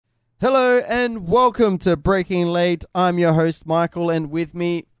Hello and welcome to Breaking Late. I'm your host, Michael, and with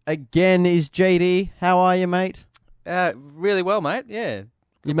me again is JD. How are you, mate? Really well, mate. Yeah. You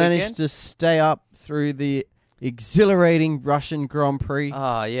Good managed weekend. to stay up through the exhilarating Russian Grand Prix.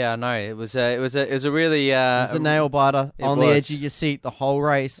 Oh, yeah, I know. It was a really It was a nail biter it on the was. edge of your seat the whole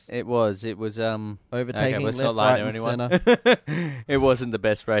race. It was Overtaking let's left, not lie right, to and anyone. centre. It wasn't the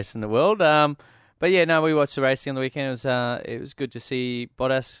best race in the world. But yeah, no, we watched the racing on the weekend. It was good to see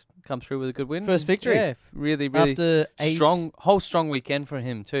Bottas come through with a good win. First victory. Yeah, really After strong weekend for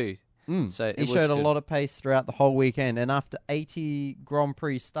him too. So he showed a lot of pace throughout the whole weekend, and after 80 Grand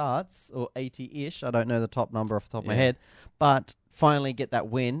Prix starts, or 80-ish, I don't know the top number off the top of my head, but finally get that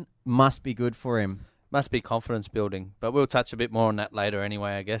win must be good for him. Must be confidence building, but we'll touch a bit more on that later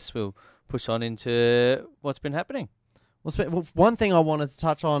anyway, I guess. We'll push on into what's been happening. Well, one thing I wanted to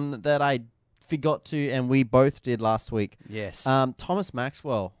touch on that I forgot to, and we both did last week. Yes. Thomas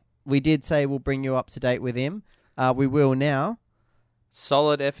Maxwell. We did say we'll bring you up to date with him. We will now.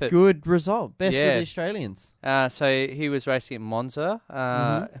 Solid effort. Good result. Best of the Australians. So he was racing at Monza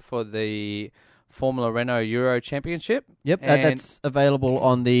for the Formula Renault Euro Championship. Yep, that's available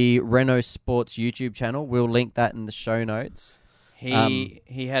on the Renault Sports YouTube channel. We'll link that in the show notes.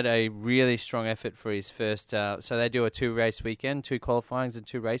 He had a really strong effort for his first. So they do a 2-race weekend, 2 qualifyings and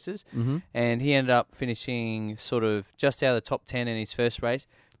 2 races, and he ended up finishing sort of just out of the top 10 in his first race.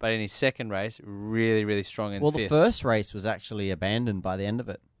 But in his second race, really, really strong in fifth. Well, the first race was actually abandoned by the end of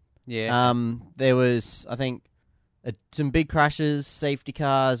it. Yeah. There was, I think, some big crashes, safety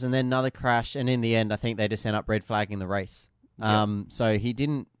cars, and then another crash. And in the end, I think they just ended up red flagging the race. So he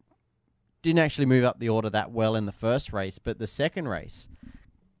didn't actually move up the order that well in the first race. But the second race,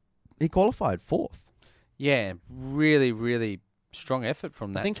 he qualified 4th. Yeah, really, really strong effort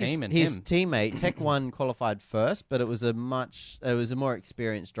from that team and his him. teammate Tech 1 qualified first, but it was a more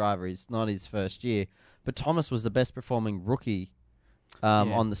experienced driver. He's not his first year, but Thomas was the best performing rookie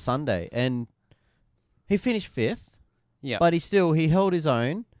on the Sunday, and he finished 5th. Yeah, but he held his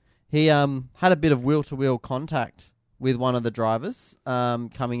own. He had a bit of wheel to wheel contact with one of the drivers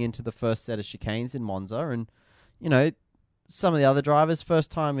coming into the first set of chicanes in Monza, and some of the other drivers,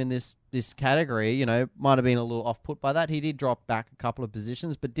 first time in this category, might have been a little off-put by that. He did drop back a couple of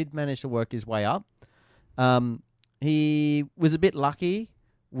positions, but did manage to work his way up. He was a bit lucky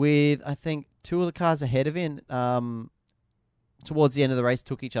with, I think, 2 of the cars ahead of him towards the end of the race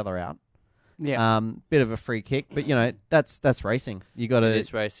took each other out. Yeah. Bit of a free kick, but, that's racing. It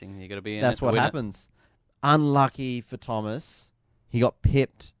is racing. You got to be in it. That's what happens. Unlucky for Thomas. He got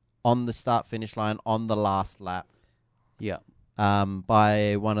pipped on the start-finish line on the last lap. Yeah.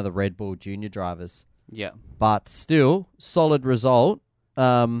 By one of the Red Bull junior drivers. Yeah. But still, solid result.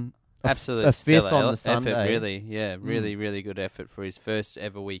 Absolutely. A 5th on the Sunday. Effort, really. Yeah, really, really good effort for his first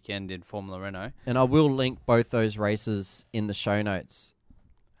ever weekend in Formula Renault. And I will link both those races in the show notes.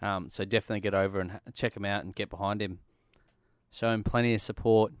 So definitely get over and check him out and get behind him. Show him plenty of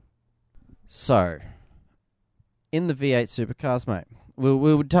support. So, in the V8 supercars, mate,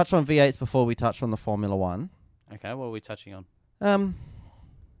 we'll touch on V8s before we touch on the Formula 1. Okay, what are we touching on?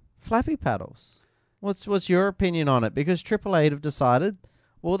 Flappy paddles. What's your opinion on it? Because Triple Eight have decided.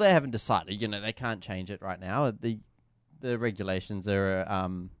 Well, they haven't decided. They can't change it right now. The regulations are.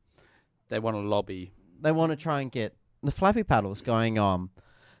 They want to lobby. They want to try and get the flappy paddles going on.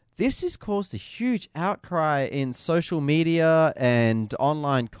 This has caused a huge outcry in social media and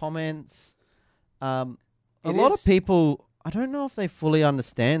online comments. A lot of people. I don't know if they fully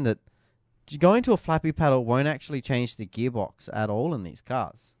understand that. Going to a flappy paddle won't actually change the gearbox at all in these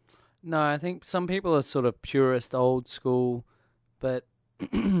cars. No, I think some people are sort of purist, old school, but I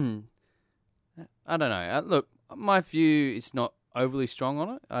don't know. Look, my view is not overly strong on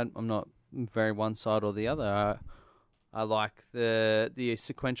it. I'm not very one side or the other. I like the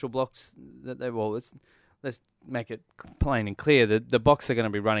sequential blocks that they let's make it plain and clear. The box they're going to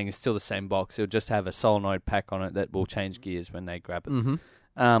be running is still the same box. It'll just have a solenoid pack on it that will change gears when they grab it.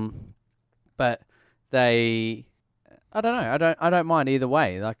 Mm-hmm. But I don't know. I don't mind either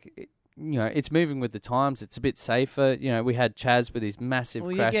way. Like, it's moving with the times. It's a bit safer. We had Chaz with his massive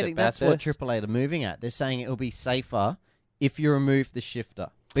crash at Bathurst. That's what Triple Eight are moving at. They're saying it'll be safer if you remove the shifter,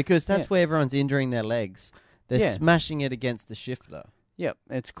 because that's where everyone's injuring their legs. They're smashing it against the shifter. Yep,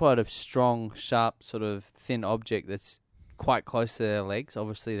 it's quite a strong, sharp, sort of thin object that's quite close to their legs.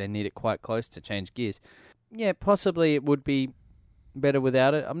 Obviously, they need it quite close to change gears. Yeah, possibly it would be better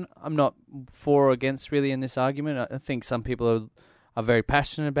without it. I'm not for or against really in this argument. I think some people are very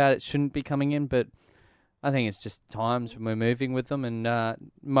passionate about it, shouldn't be coming in, but I think it's just times when we're moving with them, and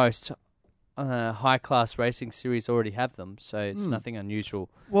most high class racing series already have them, so it's Hmm. nothing unusual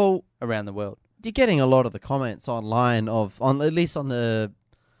Well, around the world. you're getting a lot of the comments online on at least on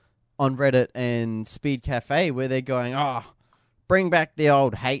Reddit and Speed Cafe where they're going, bring back the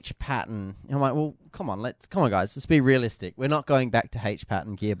old H pattern. And I'm like, well, come on, guys, let's be realistic. We're not going back to H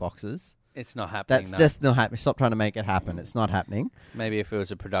pattern gearboxes. It's not happening. That's no. just not happening. Stop trying to make it happen. It's not happening. Maybe if it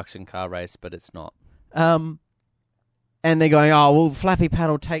was a production car race, but it's not. And they're going, oh, well, Flappy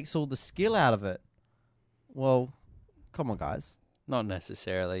Paddle takes all the skill out of it. Well, come on, guys. Not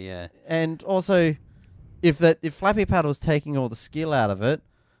necessarily, yeah. And also, if Flappy Paddle's taking all the skill out of it,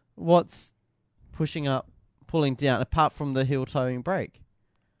 what's pushing up, pulling down, apart from the heel towing brake?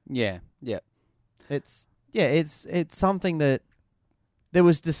 Yeah. It's something that there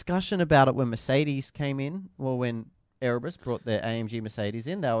was discussion about it when Mercedes came in, or when Erebus brought their AMG Mercedes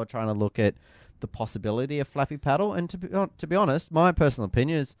in. They were trying to look at the possibility of Flappy Paddle, and to be honest, my personal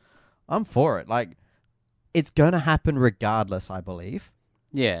opinion is I'm for it. Like, it's going to happen regardless, I believe.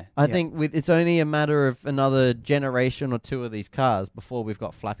 Yeah. I think it's only a matter of another generation or two of these cars before we've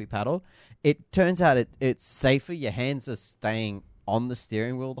got Flappy Paddle. It turns out it's safer. Your hands are staying on the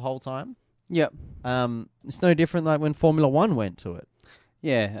steering wheel the whole time. Yep. It's no different like when Formula One went to it.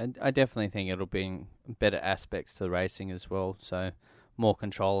 Yeah, I definitely think it'll bring better aspects to racing as well. So more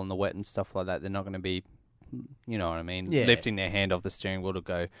control on the wet and stuff like that. They're not going to be, you know what I mean, lifting their hand off the steering wheel to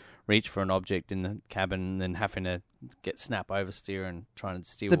go reach for an object in the cabin and then having to snap oversteer and trying to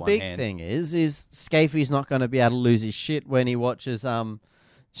steer one hand. The big thing is Scafey's not going to be able to lose his shit when he watches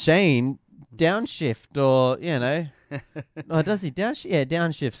Shane downshift or, you know... Oh, does he downshifts? Yeah,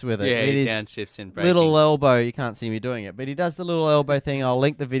 downshifts with it. Yeah, with he his downshifts in braking. little elbow. You can't see me doing it, but he does the little elbow thing. I'll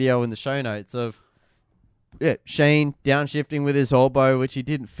link the video in the show notes of Shane downshifting with his elbow, which he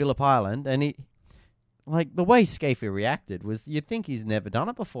did in Phillip Island. And he, like, the way Scafey reacted was you'd think he's never done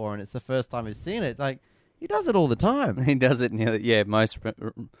it before and it's the first time he's seen it. Like, he does it all the time. He does it nearly,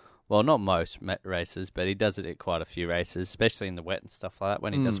 well, not most races, but he does it at quite a few races, especially in the wet and stuff like that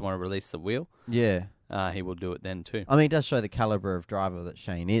when he doesn't want to release the wheel. Yeah. He will do it then too. I mean, it does show the caliber of driver that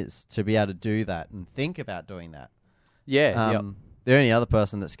Shane is to be able to do that and think about doing that. Yeah, The only other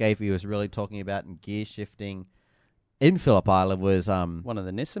person that Scafey was really talking about in gear shifting in Phillip Island was one of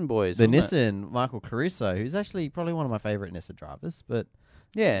the Nissan boys. The Nissan, Michael Caruso, who's actually probably one of my favourite Nissan drivers. But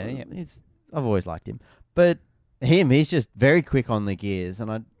yeah. I've always liked him. But he's just very quick on the gears,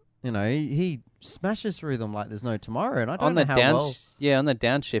 and he smashes through them like there's no tomorrow. And I don't know how well. Yeah, on the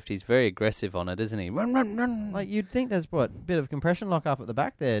downshift, he's very aggressive on it, isn't he? Run, run, run. Like you'd think there's a bit of compression lock up at the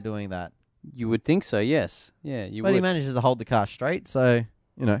back there doing that. You would think so, yes. Yeah, you would. But he manages to hold the car straight, so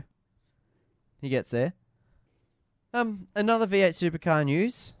he gets there. Another V8 Supercar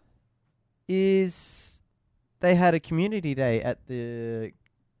news is they had a community day at the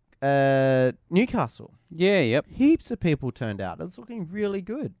Newcastle. Yeah, yep. Heaps of people turned out. It's looking really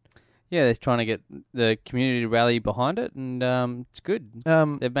good. Yeah, they're trying to get the community rally behind it, and it's good.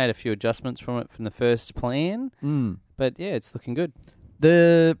 They've made a few adjustments from it from the first plan, but yeah, it's looking good.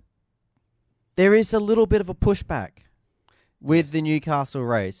 There is a little bit of a pushback with the Newcastle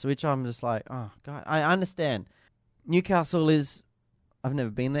race, which I'm just like, oh, God, I understand. Newcastle I've never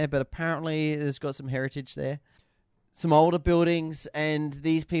been there, but apparently it's got some heritage there. Some older buildings, and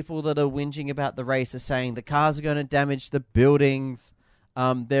these people that are whinging about the race are saying the cars are going to damage the buildings.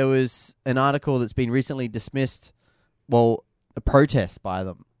 There was an article that's been recently dismissed, a protest by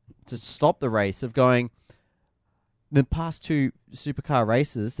them to stop the race of going, the past two supercar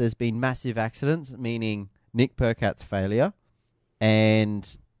races, there's been massive accidents, meaning Nick Percat's failure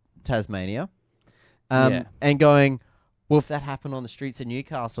and Tasmania. And going, well, if that happened on the streets of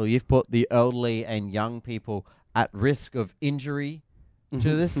Newcastle, you've put the elderly and young people at risk of injury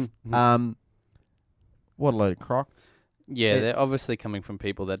to this. What a load of crock. Yeah, they're obviously coming from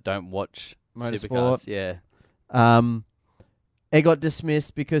people that don't watch motorsport. Supercars. Yeah. It got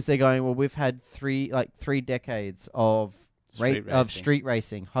dismissed because they're going, well, we've had three decades of street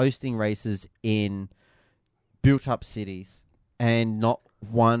racing, hosting races in built-up cities, and not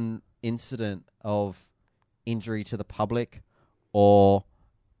one incident of injury to the public or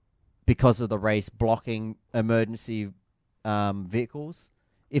because of the race blocking emergency vehicles.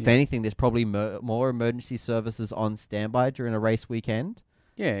 If anything, there's probably more emergency services on standby during a race weekend.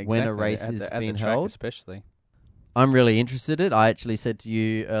 Yeah, exactly. When a race is being held. Especially. I'm really interested in it. I actually said to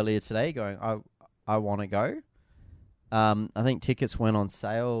you earlier today, going, I want to go. I think tickets went on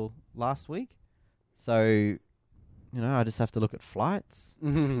sale last week. So, I just have to look at flights.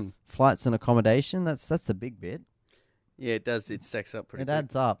 Flights and accommodation, that's the big bit. Yeah, it does. It stacks up pretty quick. It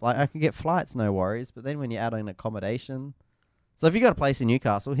adds up. Like, I can get flights, no worries. But then when you add in accommodation, So if you got a place in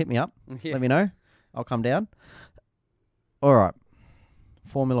Newcastle, hit me up. Yeah. Let me know. I'll come down. All right.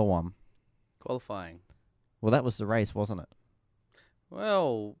 Formula One. Qualifying. Well, that was the race, wasn't it?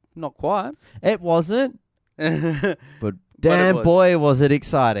 Well, not quite. It wasn't. But But damn, was. boy, was it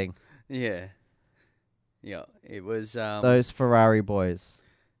exciting. Yeah. Yeah, it was. Those Ferrari boys.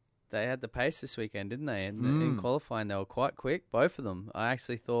 They had the pace this weekend, didn't they? In qualifying, they were quite quick, both of them. I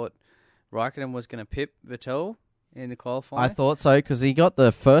actually thought Raikkonen was going to pip Vettel in the qualifying. I thought so because he got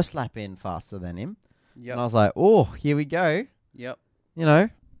the first lap in faster than him. Yep. And I was like, oh, here we go. Yep. You know,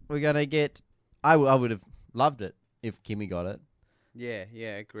 we're going to get... I would have loved it if Kimi got it. Yeah,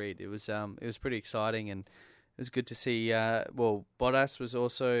 agreed. It was pretty exciting, and it was good to see. Bottas was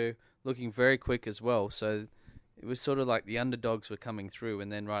also looking very quick as well. So it was sort of like the underdogs were coming through,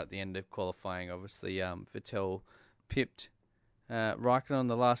 and then right at the end of qualifying, obviously Vettel pipped Raikkonen on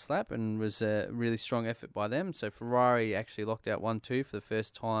the last lap, and was a really strong effort by them. So Ferrari actually locked out 1-2 for the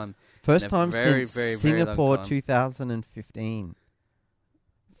first time. First in a time very, since very, very Singapore long time. 2015.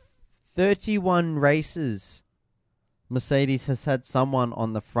 31 races. Mercedes has had someone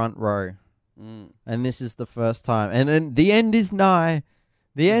on the front row. And this is the first time. And the end is nigh.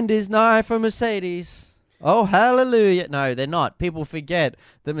 The end is nigh for Mercedes. Oh, hallelujah. No, they're not. People forget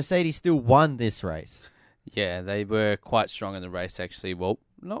that Mercedes still won this race. Yeah, they were quite strong in the race, actually. Well,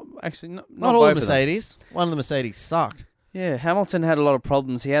 not Not all both the of them. Mercedes. One of the Mercedes sucked. Yeah, Hamilton had a lot of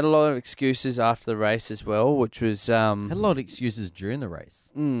problems. He had a lot of excuses after the race as well, which was Had a lot of excuses during the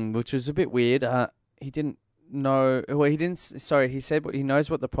race. which was a bit weird. He didn't know. Well, he didn't. Sorry, he said he knows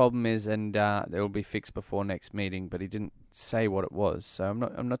what the problem is, and it will be fixed before next meeting. But he didn't say what it was. So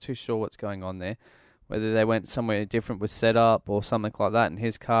I'm not too sure what's going on there. Whether they went somewhere different with setup or something like that in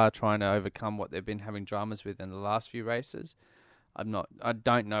his car, trying to overcome what they've been having dramas with in the last few races. I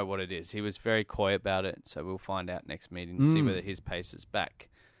don't know what it is. He was very coy about it, so we'll find out next meeting to see whether his pace is back.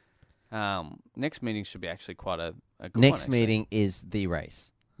 Next meeting should be actually quite a good one. Next actually. meeting is the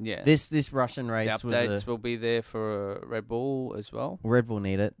race. Yeah. This Russian The race was updates will be there for Red Bull as well. Red Bull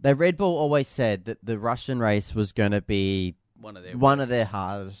need it. The Red Bull always said that the Russian race was going to be One of their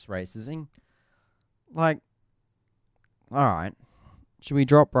hardest races. And, like, all right, should we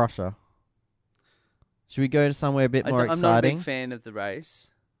drop Russia? Should we go to somewhere a bit more I'm not a exciting? big fan of the race.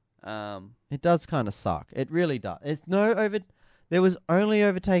 It does kind of suck. It really does. There was only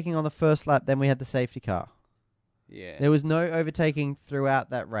overtaking on the first lap. Then we had the safety car. Yeah. There was no overtaking throughout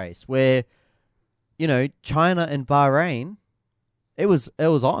that race. Where, China and Bahrain, it was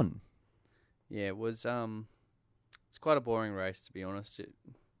on. Yeah, it was it's quite a boring race, to be honest.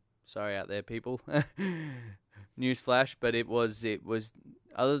 Sorry out there, people. Newsflash, but it was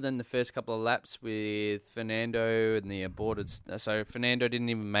other than the first couple of laps with Fernando and the aborted. So Fernando didn't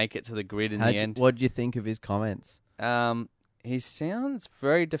even make it to the grid in the end. What did you think of his comments? He sounds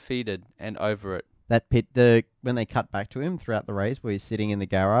very defeated and over it. That when they cut back to him throughout the race, where he's sitting in the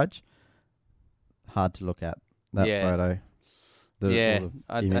garage, hard to look at that photo.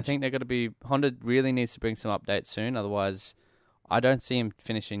 I think they're going to be. Honda really needs to bring some updates soon, otherwise, I don't see him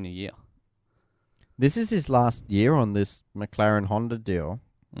finishing the year. This is his last year on this McLaren Honda deal.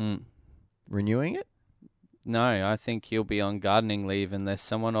 Renewing it? No, I think he'll be on gardening leave unless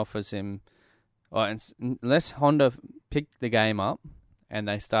someone offers him, unless Honda pick the game up and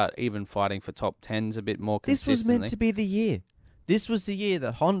they start even fighting for top 10s a bit more consistently. This was meant to be the year. This was the year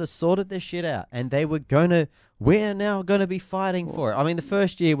that Honda sorted their shit out, and we're now going to be fighting for it. I mean, the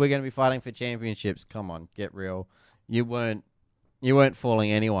first year we're going to be fighting for championships. Come on, get real. You weren't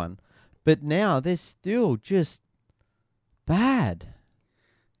fooling anyone. But now they're still just bad.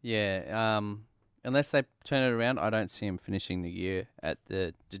 Yeah, unless they turn it around, I don't see him finishing the year at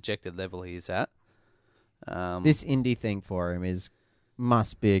the dejected level he's at. This Indy thing for him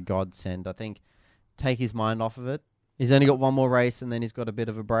must be a godsend. I think take his mind off of it. He's only got one more race, and then he's got a bit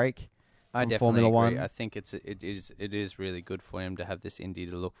of a break. I definitely Formula agree. One. I think it is really good for him to have this Indy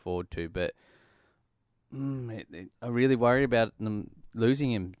to look forward to, but I really worry about them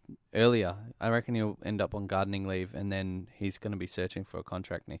losing him earlier. I reckon he'll end up on gardening leave, and then he's going to be searching for a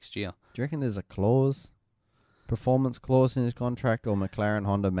contract next year. Do you reckon there's a performance clause in his contract, or McLaren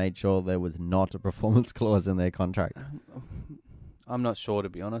Honda made sure there was not a performance clause in their contract? I'm not sure, to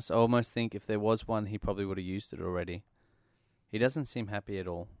be honest. I almost think if there was one, he probably would have used it already. He doesn't seem happy at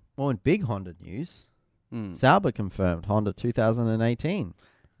all. Well, in big Honda news, Sauber confirmed Honda 2018.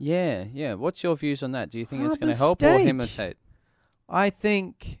 Yeah. What's your views on that? Do you think it's Hard going to help or mistake. imitate? I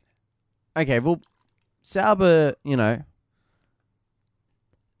think... Okay, well, Sauber,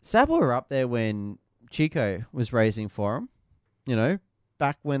 Sauber were up there when Chico was racing for them,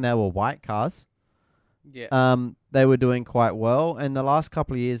 back when they were white cars. Yeah. they were doing quite well, and the last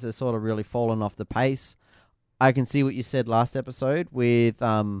couple of years they've sort of really fallen off the pace. I can see what you said last episode with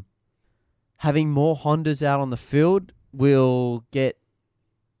having more Hondas out on the field will get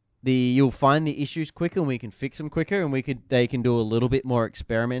you'll find the issues quicker, and we can fix them quicker, and they can do a little bit more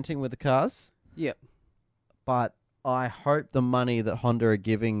experimenting with the cars. Yep. But I hope the money that Honda are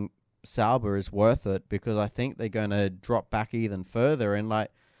giving Sauber is worth it, because I think they're going to drop back even further, and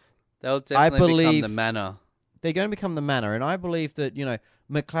they'll definitely become the Manor. They're going to become the Manor, and I believe that,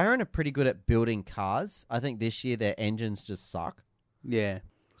 McLaren are pretty good at building cars. I think this year their engines just suck. Yeah.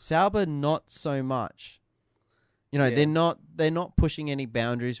 Sauber not so much. They're not pushing any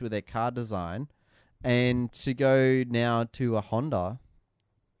boundaries with their car design, and to go now to a Honda,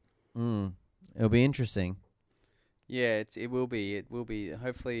 it'll be interesting. Yeah, it will be. It will be.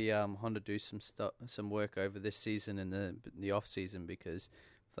 Hopefully, Honda do some work over this season and the off season, because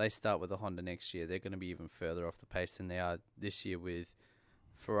if they start with a Honda next year, they're going to be even further off the pace than they are this year with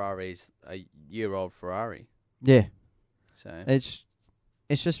Ferrari's a year-old Ferrari. Yeah. So it's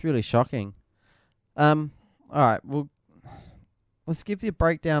just really shocking. All right. Well, let's give you a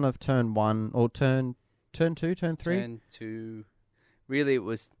breakdown of turn 1 or turn 2, turn 3. Turn 2. Really,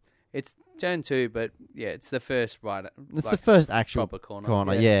 it's turn 2, but yeah, it's the first It's the first actual proper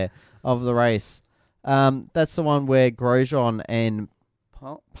corner, of the race. That's the one where Grosjean and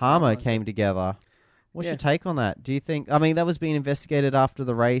Palmer came together. What's your take on that? Do you think? I mean, that was being investigated after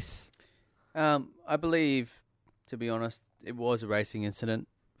the race. I believe, to be honest, it was a racing incident.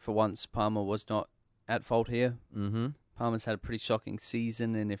 For once, Palmer was not at fault here. Mm-hmm. Palmer's had a pretty shocking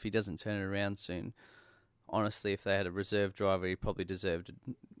season, and if he doesn't turn it around soon, honestly, if they had a reserve driver, he probably deserved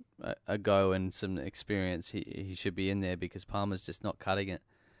a go and some experience. He should be in there, because Palmer's just not cutting it.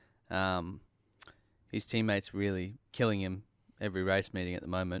 His teammates really killing him every race meeting at the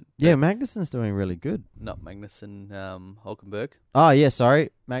moment. Yeah, Magnussen's doing really good. Not Magnussen, Hulkenberg. Oh yeah,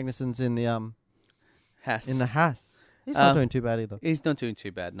 sorry, Magnussen's in the Haas. In the Haas. He's not doing too bad either. He's not doing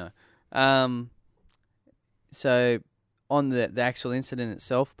too bad, no. So on the actual incident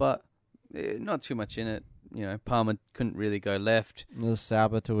itself, but not too much in it. Palmer couldn't really go left. There's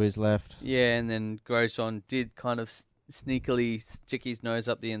Sauber to his left. Yeah, and then Grosjean did kind of sneakily stick his nose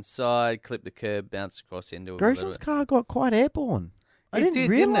up the inside, clip the curb, bounce across into it. Grosjean's car got quite airborne. I didn't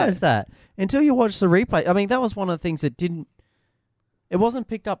didn't realise that until you watched the replay. I mean, that was one of the things that didn't... It wasn't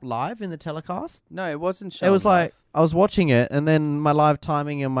picked up live in the telecast. No, it wasn't shown. It was live. I was watching it, and then my live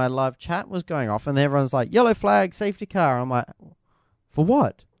timing and my live chat was going off, and everyone's like, yellow flag, safety car. I'm like, for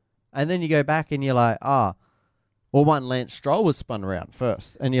what? And then you go back and you're like, well, one, Lance Stroll was spun around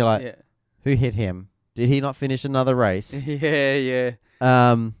first. And you're like, who hit him? Did he not finish another race? Yeah.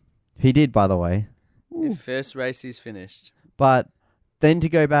 He did, by the way. First race he's finished. But then to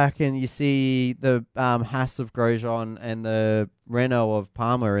go back and you see the Haas of Grosjean and the Renault of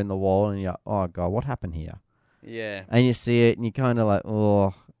Palmer in the wall, and you're like, oh, God, what happened here? Yeah. And you see it, and you're kind of like,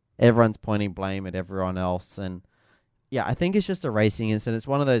 oh, everyone's pointing blame at everyone else. And yeah, I think it's just a racing incident. It's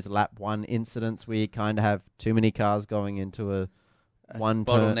one of those lap 1 incidents where you kind of have too many cars going into a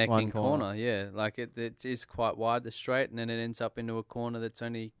bottlenecking corner. Yeah, like it is quite wide, the straight, and then it ends up into a corner that's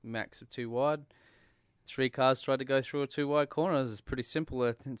only max of 2 wide. 3 cars try to go through a 2 wide corner. It's pretty simple.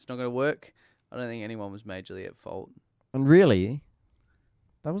 It's not going to work. I don't think anyone was majorly at fault. And really,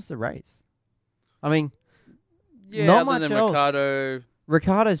 that was the race. I mean, yeah, not other much than else.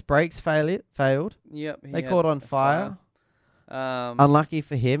 Ricardo's brakes failed. Yep. They caught on fire. Unlucky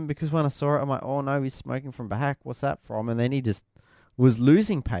for him, because when I saw it, I'm like, oh no, he's smoking from back. What's that from? And then he just was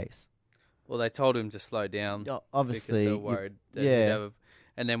losing pace. Well, they told him to slow down. Obviously. Because they were worried that he'd have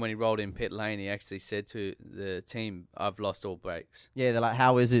and then when he rolled in pit lane, he actually said to the team, I've lost all brakes. Yeah, they're like,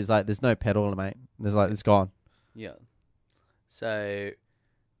 how is it? He's like, there's no pedal, mate. There's like, it's gone. Yeah. So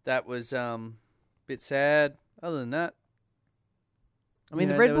that was a bit sad. Other than that, I mean,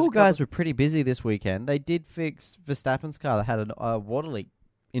 the Red Bull guys were pretty busy this weekend. They did fix Verstappen's car that had a water leak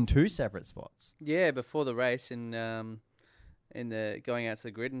in 2 separate spots. Yeah, before the race and in the going out to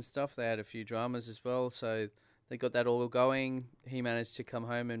the grid and stuff, they had a few dramas as well. So they got that all going. He managed to come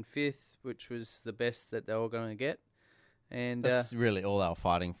home in 5th, which was the best that they were going to get. And that's really all they were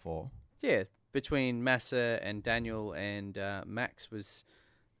fighting for. Yeah, between Massa and Daniel and Max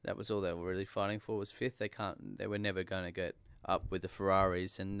that was all they were really fighting for, was 5th. They were never going to get up with the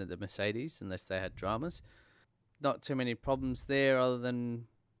Ferraris and the Mercedes unless they had dramas. Not too many problems there other than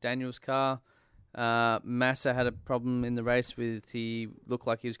Daniel's car. Massa had a problem in the race he looked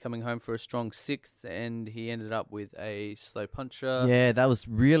like he was coming home for a strong 6th, and he ended up with a slow puncture. Yeah, that was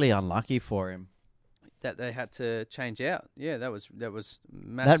really unlucky for him. That they had to change out. Yeah, that was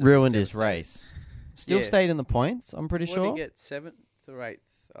massive. That ruined his race. Still Yeah. stayed in the points, I'm pretty What sure. did he get, 7th or 8th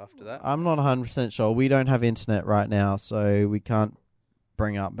after that? I'm not 100% sure. We don't have internet right now, so we can't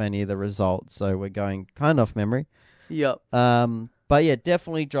bring up any of the results. So we're going kind of off memory. Yep. But yeah,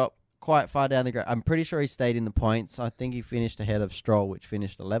 definitely dropped quite far down the grade. I'm pretty sure he stayed in the points. I think he finished ahead of Stroll, which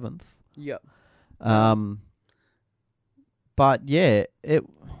finished 11th. Yep. But yeah, it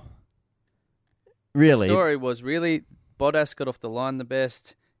really. The story was really Bottas got off the line the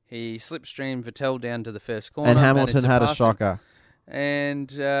best. He slipstreamed Vettel down to the first corner. And Hamilton had a pass him, shocker.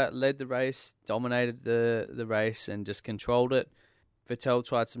 and led the race, dominated the race, and just controlled it. Vettel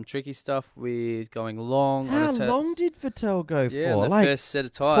tried some tricky stuff with going long. How on a long did Vettel go Yeah, for? the Like first set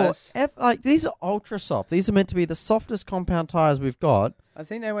of tyres. like these are ultra soft. These are meant to be the softest compound tires we've got. I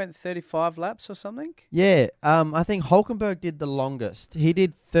think they went 35 laps or something. Yeah, I think Hulkenberg did the longest. He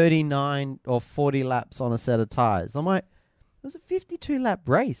did 39 or 40 laps on a set of tires. I'm like, it was a 52 lap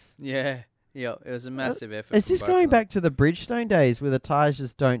race. Yeah, it was a massive effort. Is from this both going of them. back to the Bridgestone days where the tires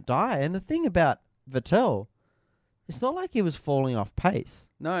just don't die? And the thing about Vettel, it's not like he was falling off pace.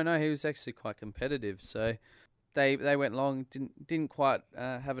 No, he was actually quite competitive. So they went long, didn't quite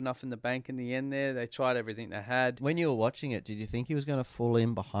have enough in the bank in the end there. They tried everything they had. When you were watching it, did you think he was going to fall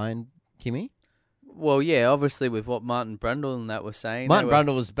in behind Kimi? Well, yeah, obviously with what Martin Brundle and that were saying. Martin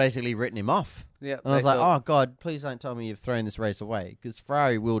Brundle was basically written him off. Yeah, And I was like, oh, God, please don't tell me you've thrown this race away. Because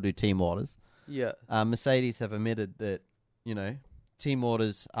Ferrari will do team orders. Yeah. Mercedes have admitted that, team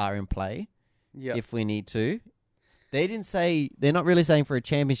orders are in play if we need to. They didn't say, they're not really saying for a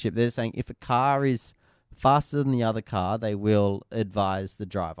championship. They're saying if a car is faster than the other car, they will advise the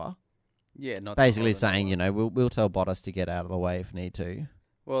driver. Yeah, not basically saying, we'll tell Bottas to get out of the way if need to.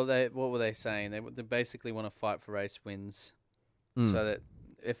 Well, what were they saying? They basically want to fight for race wins, so that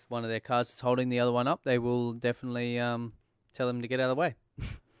if one of their cars is holding the other one up, they will definitely tell them to get out of the way.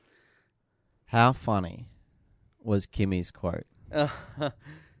 How funny was Kimi's quote?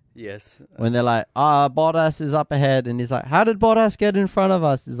 Yes. When they're like, Bottas is up ahead, and he's like, how did Bottas get in front of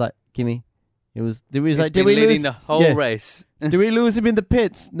us? He's like, Kimi, did we leading lose the whole race? Did we lose him in the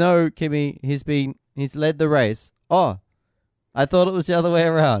pits? No, Kimi, he's led the race. Oh, I thought it was the other way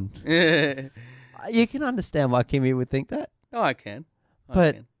around. You can understand why Kimi would think that. Oh, I can.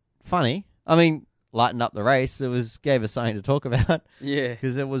 Funny. I mean, lighten up the race. It gave us something to talk about. Yeah.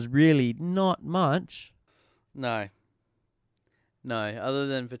 Because it was really not much. No, other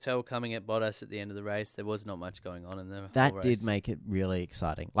than Vettel coming at Bottas at the end of the race, there was not much going on in the whole race. That did make it really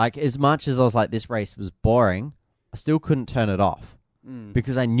exciting. Like, as much as I was like, this race was boring, I still couldn't turn it off.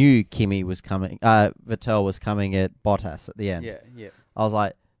 Because I knew Kimi was coming, Vettel was coming at Bottas at the end. Yeah. I was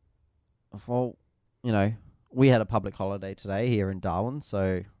like, well, we had a public holiday today here in Darwin,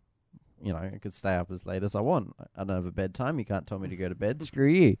 so, I could stay up as late as I want. I don't have a bedtime. You can't tell me to go to bed. Screw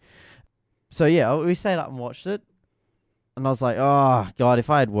you. So, yeah, we stayed up and watched it. And I was like, oh, God, if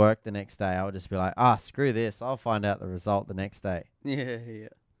I had worked the next day, I would just be like, screw this. I'll find out the result the next day. Yeah.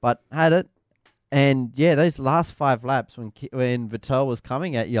 But had it. And, yeah, those last 5 laps when Vettel was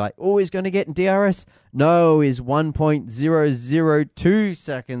coming at you, like, he's going to get in DRS. No, he's 1.002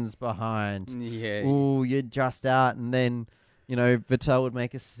 seconds behind. Yeah. Ooh, you're just out. And then, Vettel would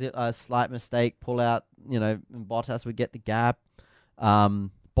make a slight mistake, pull out, and Bottas would get the gap.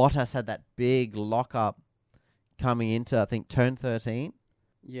 Bottas had that big lock-up coming into, I think, turn 13.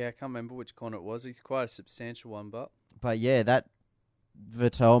 Yeah, I can't remember which corner it was. It's quite a substantial one, but yeah, that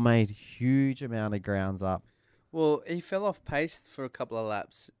Vettel made huge amount of grounds up. Well, he fell off pace for a couple of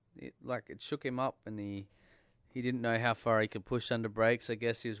laps. It shook him up, and he didn't know how far he could push under brakes. I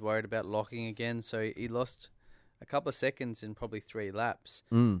guess he was worried about locking again, so he lost a couple of seconds in probably 3 laps.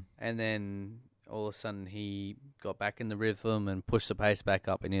 And then all of a sudden he got back in the rhythm and pushed the pace back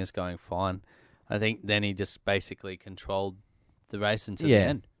up, and he was going fine. I think then he just basically controlled the race until the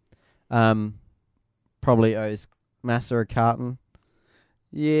end. Probably owes Massa a carton.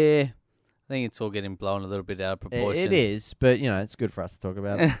 Yeah. I think it's all getting blown a little bit out of proportion. It is, but, it's good for us to talk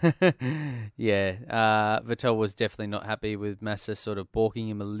about it. Yeah. Vettel was definitely not happy with Massa sort of balking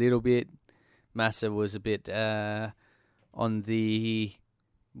him a little bit. Massa was a bit on the...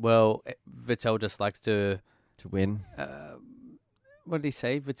 Well, Vettel just likes to win. What did he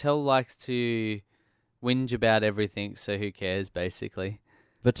say? Vettel likes to whinge about everything, so who cares, basically.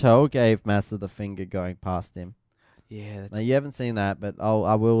 Vettel gave Massa the finger going past him. Yeah. Now, you haven't seen that, but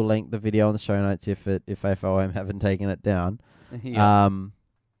I will link the video in the show notes if FOM haven't taken it down. Yeah.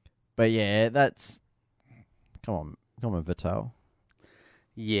 But yeah, that's... Come on, Vettel.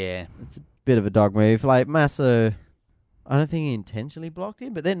 Yeah. It's a bit of a dog move. Like, Massa... I don't think he intentionally blocked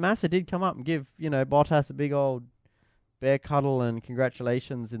him, but then Massa did come up and give, Bottas a big old bear cuddle and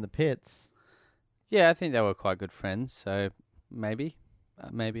congratulations in the pits. Yeah, I think they were quite good friends. So maybe,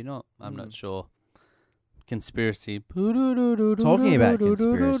 maybe not. I'm not sure. Conspiracy. Talking about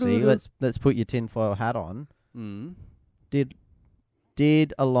conspiracy, let's put your tinfoil hat on. Mm.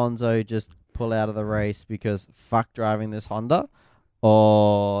 Did Alonso just pull out of the race because fuck driving this Honda,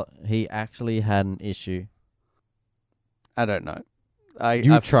 or he actually had an issue? I don't know.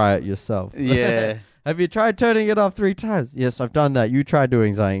 Try it yourself. Yeah. Have you tried turning it off 3 times? Yes, I've done that. You try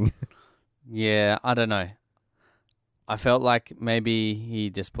doing something. Yeah, I don't know. I felt like maybe he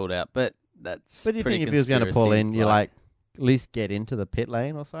just pulled out, but that's. But do you pretty think if he was going to pull in, conspiracy, you at least get into the pit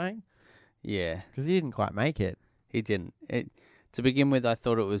lane or something? Yeah, Because he didn't quite make it. he didn't. To begin with, I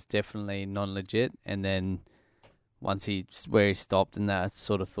thought it was definitely non-legit, and then once where he stopped and that, I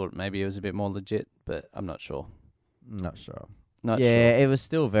sort of thought maybe it was a bit more legit, but I'm not sure. Not sure. Not yeah, sure. it was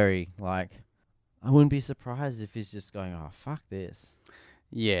still very I wouldn't be surprised if he's just going, oh fuck this.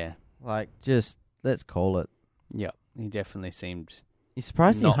 Yeah. Just let's call it. Yeah, he definitely seemed. You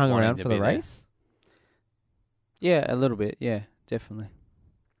surprised he not hung wanting around to for the be there. race? Yeah, a little bit. Yeah, definitely.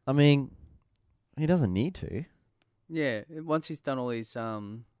 I mean, he doesn't need to. Yeah, once he's done all these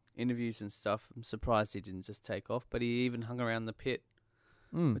interviews and stuff, I'm surprised he didn't just take off. But he even hung around the pit,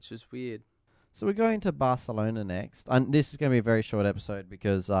 which was weird. So we're going to Barcelona next. And this is going to be a very short episode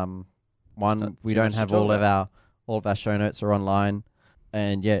because we don't have all of our show notes are online,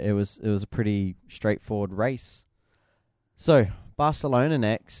 and yeah, it was a pretty straightforward race. So Barcelona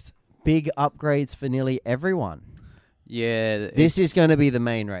next, big upgrades for nearly everyone. Yeah, this is going to be the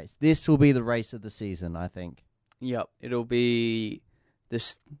main race. This will be the race of the season, I think. Yep, it'll be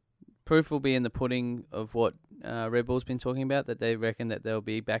this. Proof will be in the pudding of what Red Bull's been talking about, that they reckon that they'll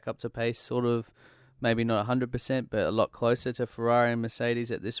be back up to pace, sort of, maybe not 100%, but a lot closer to Ferrari and Mercedes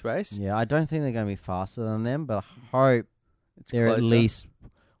at this race. Yeah, I don't think they're going to be faster than them, but I hope they're closer. At least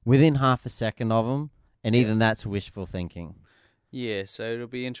within half a second of them, and even that's wishful thinking. Yeah, so it'll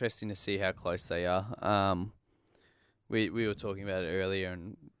be interesting to see how close they are. We were talking about it earlier,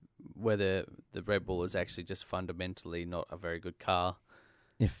 and whether the Red Bull is actually just fundamentally not a very good car.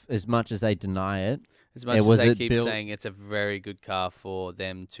 If as much as they deny it, as much as they keep saying it's a very good car for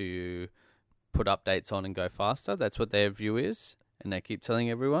them to put updates on and go faster, that's what their view is, and they keep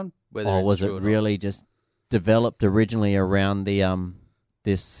telling everyone. Whether it's was true it or really just developed originally around the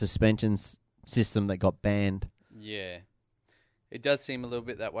this suspension system that got banned? Yeah. It does seem a little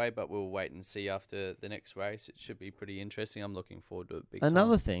bit that way, but we'll wait and see after the next race. It should be pretty interesting. I'm looking forward to it big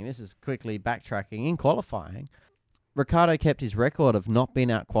Another thing, this is quickly backtracking, in qualifying, Ricciardo kept his record of not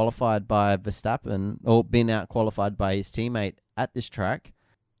being out-qualified by Verstappen, or being out-qualified by his teammate at this track.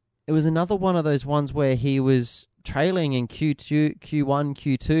 It was another one of those ones where he was trailing in Q1,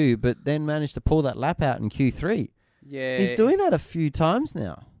 Q2, but then managed to pull that lap out in Q3. Yeah. He's doing that a few times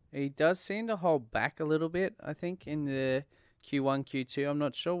now. He does seem to hold back a little bit, I think, in the Q1, Q2. I'm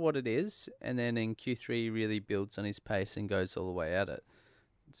not sure what it is. And then in Q3, he really builds on his pace and goes all the way at it.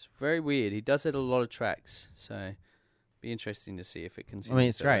 It's very weird. He does it at a lot of tracks. So, be interesting to see if it continues. I mean,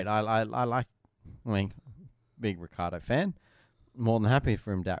 it's great. Big Ricciardo fan. More than happy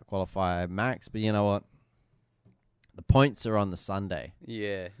for him to out-qualify Max. But you know what? The points are on the Sunday.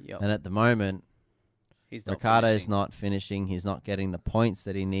 Yeah. Yep. And at the moment, Ricciardo's finishing. not finishing. He's not getting the points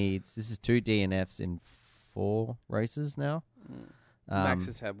that he needs. This is 2 DNFs in 4 races now. Max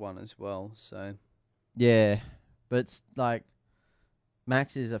has had one as well, so yeah, but it's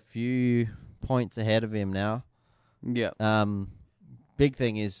Max is a few points ahead of him now. Yeah. Big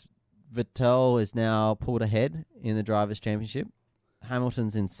thing is Vettel is now pulled ahead in the Drivers' Championship.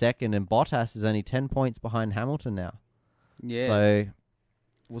 Hamilton's in second, and Bottas is only 10 points behind Hamilton now. Yeah. So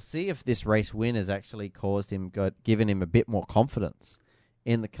we'll see if this race win has actually given him a bit more confidence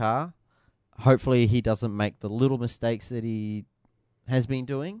in the car. Hopefully he doesn't make the little mistakes that he has been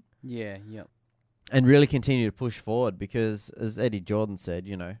doing. Yeah, yep. And really continue to push forward because, as Eddie Jordan said,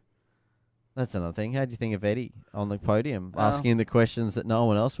 that's another thing. How do you think of Eddie on the podium? Asking the questions that no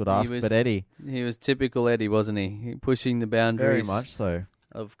one else would ask but Eddie. He was typical Eddie, wasn't he? Pushing the boundaries. Very much so.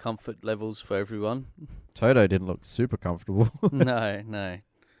 Of comfort levels for everyone. Toto didn't look super comfortable. No.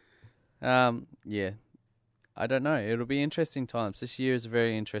 Yeah. I don't know. It'll be interesting times. This year is a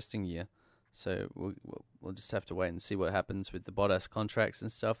very interesting year. So we'll just have to wait and see what happens with the Bottas contracts and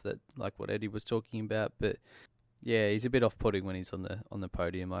stuff, that like what Eddie was talking about. But yeah, he's a bit off-putting when he's on the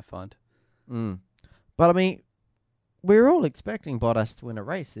podium, I find. But I mean, we're all expecting Bottas to win a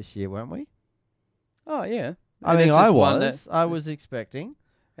race this year, weren't we? Oh yeah. I was expecting.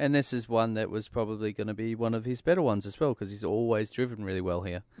 And this is one that was probably going to be one of his better ones as well, because he's always driven really well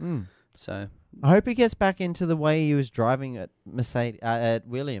here. So I hope he gets back into the way he was driving at Mercedes at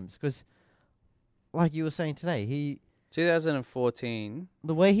Williams, because like you were saying today, 2014.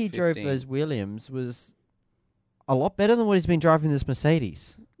 the way he drove 15. those Williams was a lot better than what he's been driving this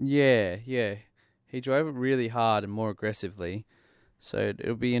Mercedes. Yeah. He drove it really hard and more aggressively. So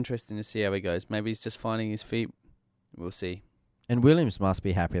it'll be interesting to see how he goes. Maybe he's just finding his feet. We'll see. And Williams must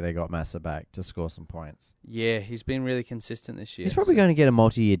be happy they got Massa back to score some points. Yeah, he's been really consistent this year. He's probably going to get a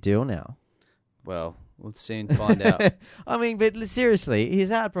multi-year deal now. Well, we'll soon find out. I mean, but seriously,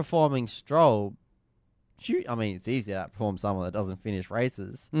 he's outperforming Stroll. I mean, it's easy to outperform someone that doesn't finish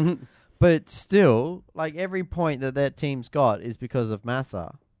races. But still, like, every point that team's got is because of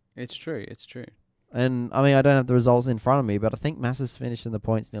Massa. It's true. And, I mean, I don't have the results in front of me, but I think Massa's finished in the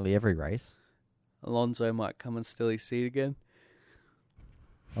points nearly every race. Alonso might come and steal his seat again.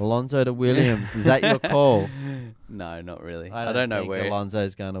 Alonso to Williams. Is that your call? No, not really. I don't know think where.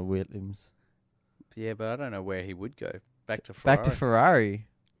 Alonso's going to Williams. Yeah, but I don't know where he would go. Back to Ferrari. Back to Ferrari.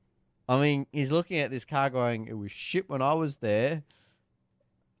 I mean, he's looking at this car going, it was shit when I was there.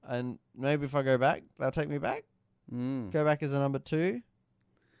 And maybe if I go back, they'll take me back. Go back as a number 2.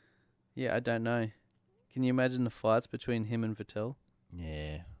 Yeah, I don't know. Can you imagine the fights between him and Vettel?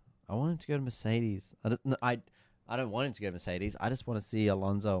 Yeah. I want him to go to Mercedes. I don't want him to go to Mercedes. I just want to see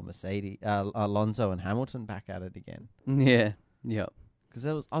Alonso and Hamilton back at it again. Yeah. Yep. Because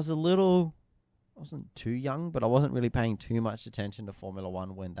I wasn't too young, but I wasn't really paying too much attention to Formula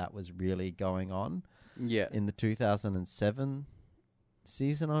One when that was really going on. Yeah. In the 2007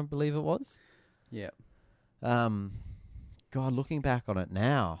 season, I believe it was. Yeah. God, looking back on it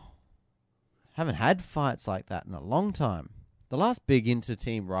now, haven't had fights like that in a long time. The last big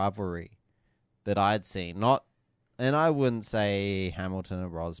inter-team rivalry that I'd seen, and I wouldn't say Hamilton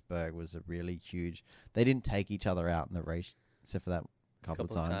and Rosberg was a really huge. They didn't take each other out in the race, except for that couple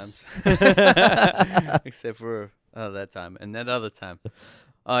of times. Except for that time and that other time.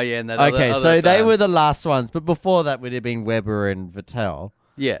 Oh yeah, and that okay, other so time. they were the last ones, but before that would have been Webber and Vettel.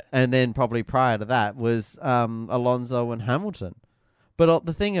 Yeah, and then probably prior to that was Alonso and Hamilton. But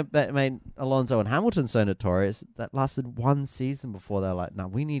the thing that made Alonso and Hamilton so notorious, that lasted one season before they're like, no,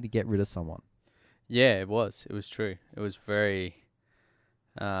 we need to get rid of someone. Yeah, it was. It was true. It was very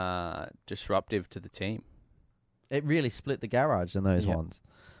disruptive to the team. It really split the garage in those Yep. ones.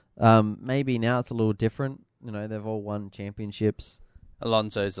 Maybe now it's a little different. You know, they've all won championships.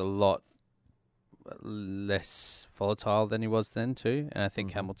 Alonso's a lot less volatile than he was then too, and I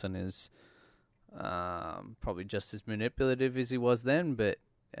think Hamilton is probably just as manipulative as he was then, but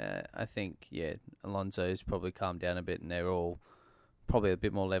I think, Alonso's probably calmed down a bit, and they're all probably a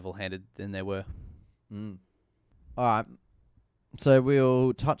bit more level-handed than they were. All right. So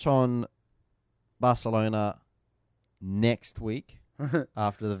we'll touch on Barcelona next week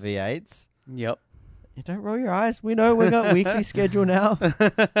after the V8s. Yep. You don't roll your eyes. We know we've got weekly schedule now.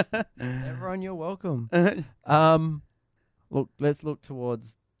 Everyone, you're welcome. Look, let's look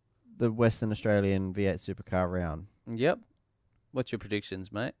towards the Western Australian V8 Supercar round. Yep. What's your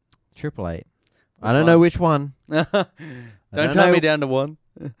predictions, mate? 888. I don't know which one. Don't tie me down to one.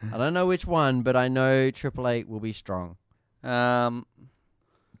 I don't know which one, but I know 888 will be strong.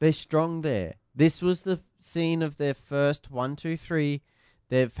 They're strong there. This was the scene of their first 1, 2, 3.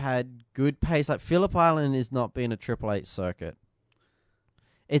 They've had good pace. Like, Phillip Island has not been a 888 circuit.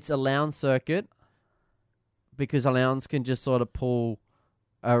 It's a Lowndes circuit because Lowndes can just sort of pull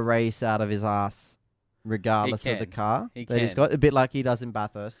a race out of his ass regardless of the car he's got. A bit like he does in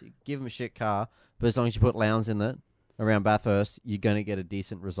Bathurst. You give him a shit car, but as long as you put Lowndes in it around Bathurst, you're going to get a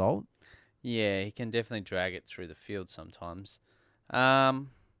decent result. Yeah, he can definitely drag it through the field sometimes.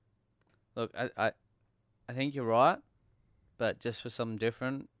 Look, I think you're right, but just for something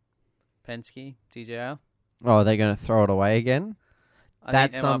different, Penske, DJR. Oh, are they going to throw it away again?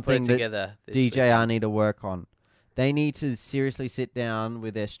 That's think they might put it something that together this DJR need to work on. They need to seriously sit down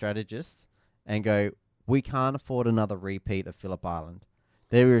with their strategists and go, we can't afford another repeat of Phillip Island.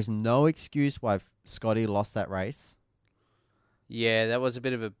 There is no excuse why Scotty lost that race. Yeah, that was a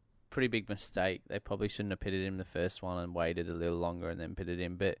bit of a pretty big mistake. They probably shouldn't have pitted him the first one and waited a little longer and then pitted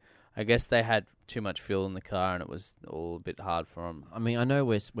him. But I guess they had too much fuel in the car and it was all a bit hard for them. I mean, I know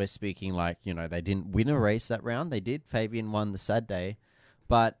we're speaking like, you know, they didn't win a race that round. They did. Fabian won the Saturday.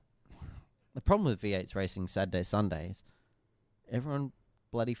 But the problem with V8's racing Saturday, Sundays, everyone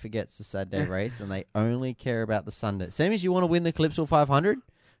bloody forgets the Saturday race and they only care about the Sunday. Same as you want to win the Calypso 500,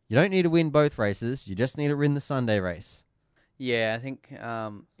 you don't need to win both races. You just need to win the Sunday race. Yeah, I think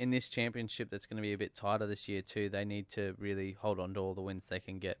in this championship that's going to be a bit tighter this year too, they need to really hold on to all the wins they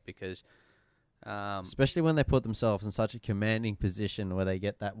can get because... especially when they put themselves in such a commanding position where they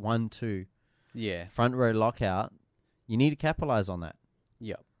get that 1-2 yeah. front row lockout, you need to capitalize on that.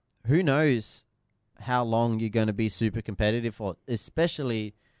 Yep. Who knows how long you're going to be super competitive for,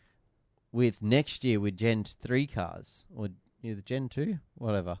 especially with next year with Gen 3 cars or either Gen 2,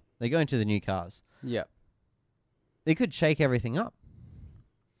 whatever. They're going to the new cars. Yeah. They could shake everything up.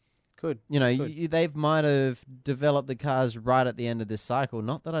 Could. You know, Could. they might have developed the cars right at the end of this cycle.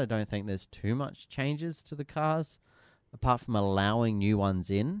 Not that I don't think there's too much changes to the cars, apart from allowing new ones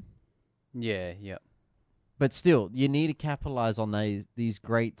in. Yeah, yeah. But still, you need to capitalize on these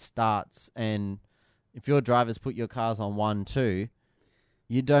great starts. And if your drivers put your cars on 1-2,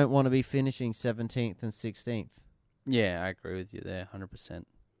 you don't want to be finishing 17th and 16th. Yeah, I agree with you there, 100%.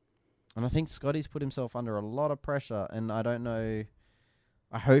 And I think Scotty's put himself under a lot of pressure, and I don't know.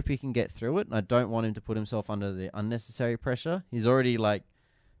 I hope he can get through it, and I don't want him to put himself under the unnecessary pressure. He's already,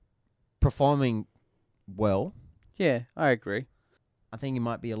 performing well. Yeah, I agree. I think he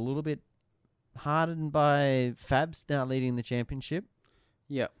might be a little bit hardened by Fabs now leading the championship.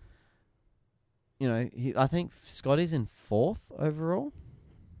 Yeah. You know, I think Scotty's in 4th overall.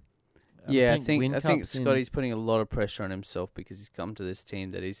 Yeah, I think Whincup's Scotty's putting a lot of pressure on himself because he's come to this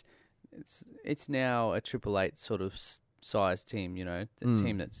team that it's now a Triple Eight sort of size team, you know, the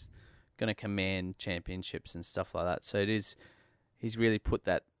team that's going to command championships and stuff like that. So he's really put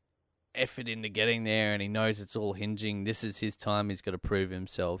that effort into getting there, and he knows it's all hinging. This is his time. He's got to prove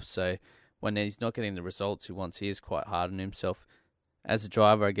himself. So when he's not getting the results he wants, he is quite hard on himself. As a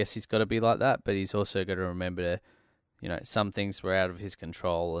driver, I guess he's got to be like that, but he's also got to remember to, you know, some things were out of his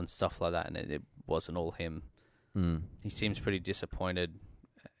control and stuff like that, and it wasn't all him. He seems pretty disappointed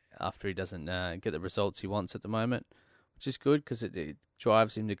after he doesn't get the results he wants at the moment, which is good because it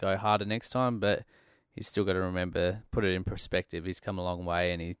drives him to go harder next time, but he's still got to remember, put it in perspective. He's come a long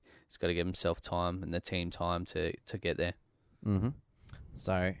way, and he's got to give himself time and the team time to get there. Mm-hmm.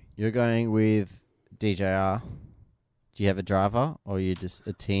 So you're going with DJR. Do you have a driver, or are you just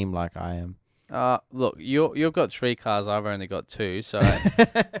a team like I am? Look, you've got 3 cars. I've only got 2, so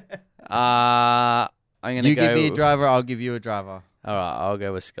I'm gonna. You give me a driver, I'll give you a driver. All right, I'll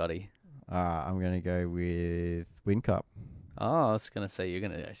go with Scotty. I'm gonna go with Whincup. Oh, I was gonna say you're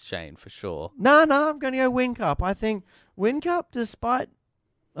gonna go Shane for sure. No, I'm gonna go Whincup. I think Whincup, despite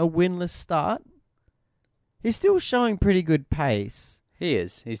a winless start, he's still showing pretty good pace. He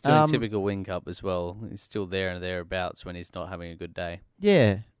is. He's doing typical Whincup as well. He's still there and thereabouts when he's not having a good day.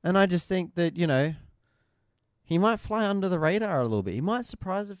 Yeah, and I just think that, you know, he might fly under the radar a little bit. He might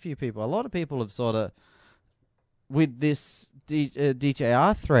surprise a few people. A lot of people have sort of, with this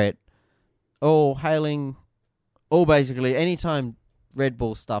DJR threat, all basically anytime Red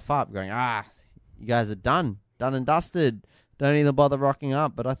Bull stuff up, going, you guys are done and dusted. Don't even bother rocking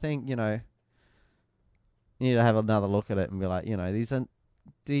up. But I think, you know, you need to have another look at it and be like, you know,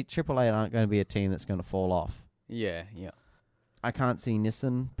 the Triple Eight aren't going to be a team that's going to fall off. Yeah, yeah. I can't see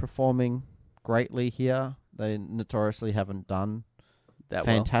Nissan performing greatly here. They notoriously haven't done that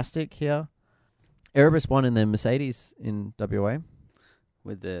fantastic here. Erebus won in their Mercedes in WA.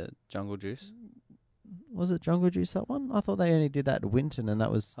 With the Jungle Juice. Was it Jungle Juice, that one? I thought they only did that at Winton, and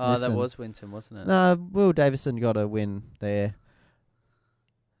that was Oh, Nissan. that was Winton, wasn't it? No, Will Davison got a win there.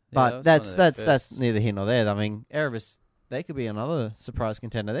 But that's neither here nor there. I mean, Erebus, they could be another surprise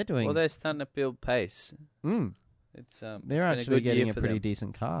contender. They're doing... Well, they're starting to build pace. They're actually getting a pretty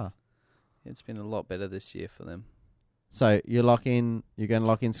decent car. It's been a lot better this year for them. So you're going to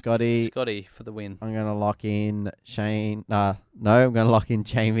lock in Scotty. Scotty for the win. I'm going to lock in Shane. No, I'm going to lock in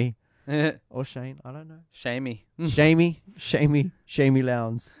Jamie. Or Shane, I don't know. Shamey. Shamey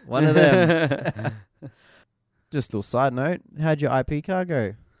Lowndes. One of them. Just a little side note, how'd your IP car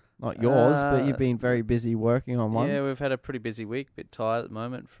go? Not yours, but you've been very busy working on one. Yeah, we've had a pretty busy week. A bit tired at the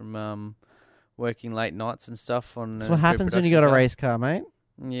moment from working late nights and stuff on. That's what happens when you got a race car, mate.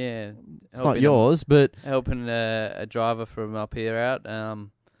 Yeah, it's not yours, but helping a driver from up here out.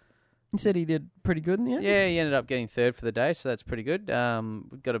 He said he did pretty good in the end. Yeah, he ended up getting 3rd for the day, so that's pretty good.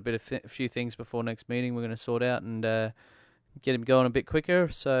 We've got a few things before next meeting we're going to sort out and get him going a bit quicker.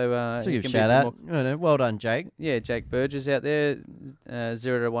 So give a shout out. Well done, Jake. Yeah, Jake Burgess out there,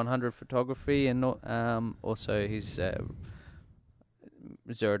 0 to 100 photography, and also his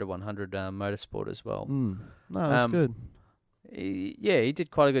 0 to 100 motorsport as well. No, that's good. He did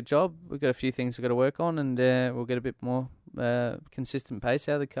quite a good job. We've got a few things we've got to work on, and we'll get a bit more consistent pace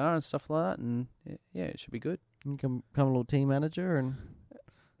out of the car and stuff like that, and yeah, it should be good. You can become a little team manager and...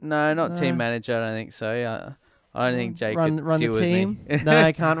 No, not team manager, I don't think so. I don't think Jake run could deal the team. with me. No,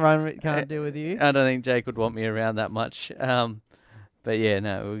 I can't deal with you. I don't think Jake would want me around that much. But yeah,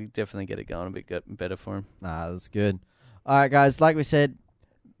 no, we definitely get it going a bit better for him. Nah, that's good. All right, guys, like we said,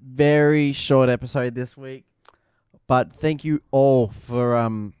 very short episode this week. But thank you all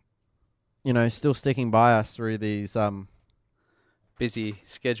for still sticking by us through these Busy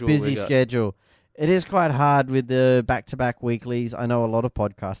schedule. busy schedule. It is quite hard with the back-to-back weeklies. I know a lot of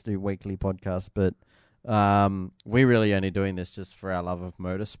podcasts do weekly podcasts, but we're really only doing this just for our love of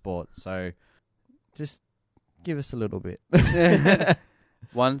motorsport. So just give us a little bit.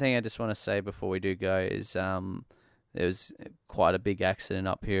 One thing I just want to say before we do go is there was quite a big accident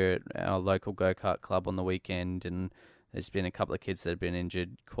up here at our local go-kart club on the weekend, and there's been a couple of kids that have been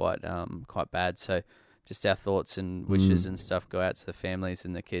injured quite bad. So just our thoughts and wishes and stuff go out to the families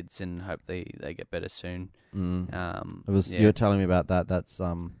and the kids, and hope they get better soon. You were telling me about that. That's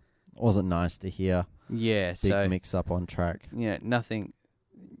wasn't nice to hear. Yeah, big mix up on track. Nothing.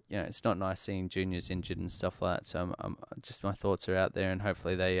 It's not nice seeing juniors injured and stuff like that. So I'm just my thoughts are out there, and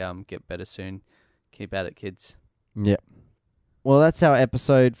hopefully they get better soon. Keep at it, kids. Yeah. Well, that's our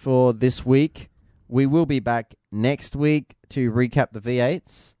episode for this week. We will be back next week to recap the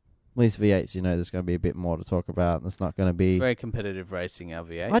V8s. At least V8s, there's going to be a bit more to talk about. It's not going to be very competitive racing, our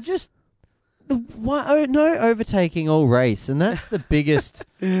V8s. No overtaking all race, and that's the biggest.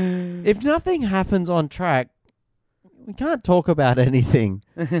 If nothing happens on track, we can't talk about anything.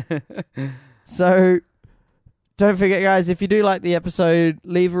 So don't forget, guys, if you do like the episode,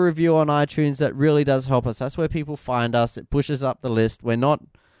 leave a review on iTunes. That really does help us. That's where people find us. It pushes up the list. We're not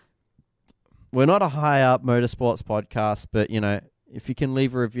a high up motorsports podcast, but if you can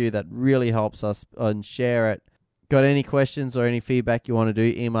leave a review, that really helps us, and share it. Got any questions or any feedback you want to do,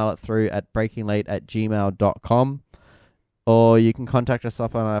 email it through at breakinglate@gmail.com, or you can contact us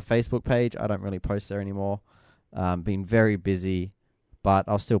up on our Facebook page. I don't really post there anymore. Been very busy, but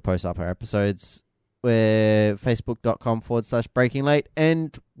I'll still post up our episodes. We're facebook.com/breakinglate,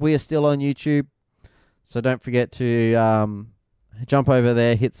 and we are still on YouTube. So don't forget to jump over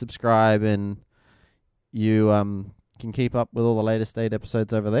there, hit subscribe, and you can keep up with all the latest date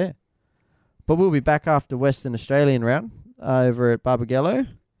episodes over there. But we'll be back after Western Australian round over at Barbagallo.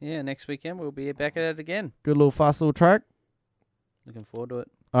 Yeah, next weekend we'll be back at it again. Good little fast little track. Looking forward to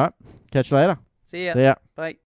it. All right. Catch you later. See ya. See ya. Bye.